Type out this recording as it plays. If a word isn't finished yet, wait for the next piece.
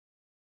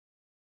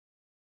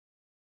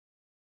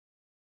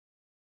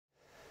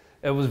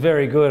It was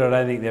very good. I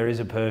don't think there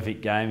is a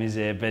perfect game, is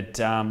there? But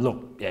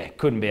look, yeah,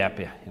 couldn't be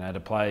happier. You know, to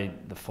play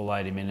the full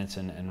 80 minutes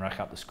and rack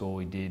up the score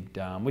we did,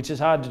 which is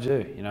hard to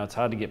do. You know, it's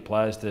hard to get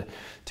players to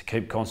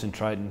keep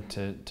concentrating,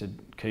 to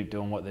keep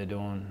doing what they're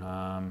doing.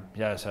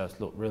 Yeah, so it's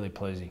really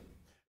pleasing.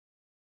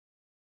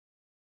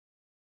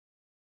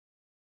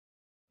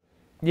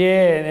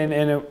 Yeah,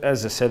 and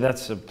as I said,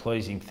 that's a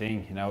pleasing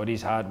thing. You know, it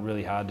is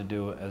really hard to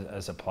do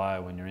as a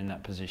player when you're in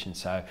that position.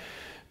 So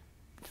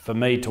for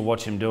me to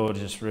watch him do it,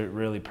 just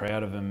really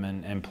proud of him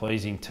and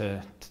pleasing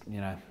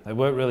you know, they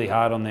work really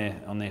hard on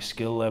their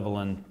skill level,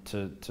 and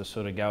to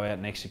sort of go out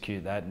and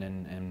execute that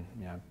and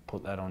you know,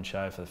 put that on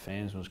show for the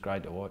fans was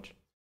great to watch.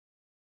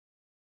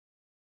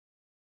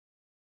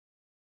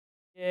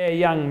 Yeah,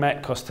 young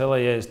Matt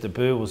Costello's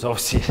debut was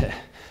obviously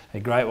a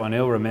great one.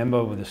 He'll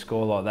remember with a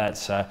score like that.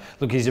 So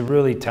look, he's a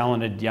really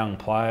talented young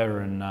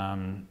player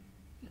and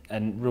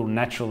real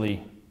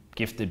naturally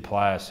gifted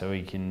player, so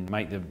he can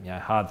make the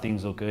hard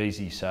things look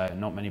easy. So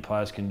not many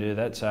players can do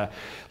that. So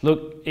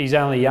look, he's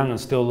only young and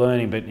still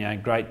learning, but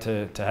great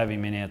to have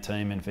him in our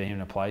team and for him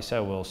to play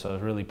so well. So I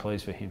was really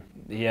pleased for him.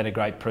 He had a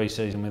great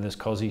pre-season with us,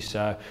 Cozzy.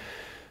 So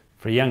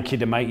for a young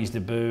kid to make his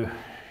debut,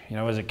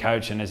 as a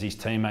coach and as his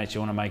teammates,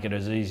 you want to make it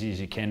as easy as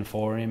you can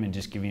for him and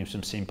just give him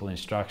some simple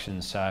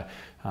instructions. So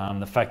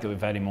the fact that we've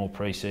had him all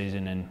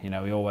pre-season and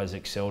he always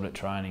excelled at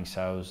training,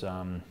 so it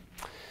was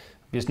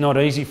it's not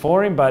easy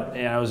for him, but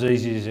as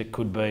easy as it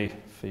could be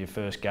for your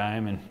first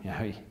game, and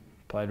he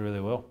played really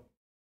well.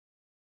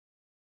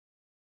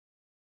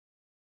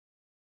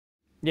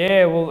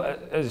 Yeah, well,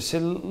 as I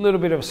said, a little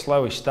bit of a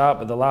slowish start,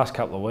 but the last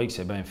couple of weeks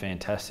they've been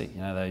fantastic.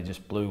 They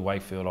just blew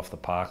Wakefield off the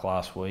park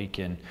last week,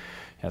 and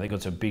they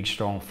got some big,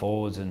 strong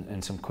forwards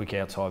and some quick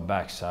outside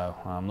backs. So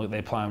look,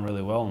 they're playing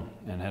really well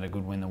and had a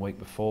good win the week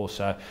before.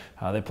 So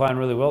they're playing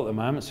really well at the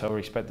moment. So we're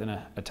expecting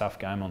a tough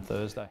game on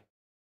Thursday.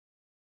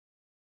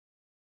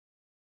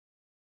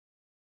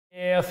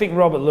 Yeah, I think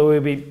Robert Louis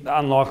will be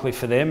unlikely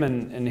for them,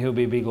 and he'll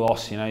be a big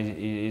loss.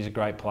 He's a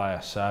great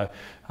player. So,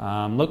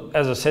 look,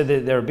 as I said,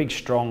 they're a big,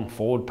 strong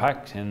forward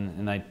pack,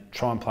 and they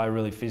try and play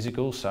really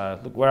physical. So,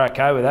 look, we're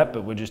okay with that,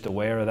 but we're just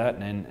aware of that.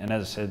 And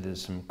as I said,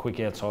 there's some quick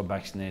outside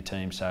backs in their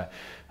team. So,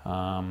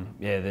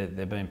 yeah,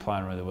 they've been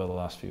playing really well the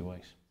last few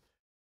weeks.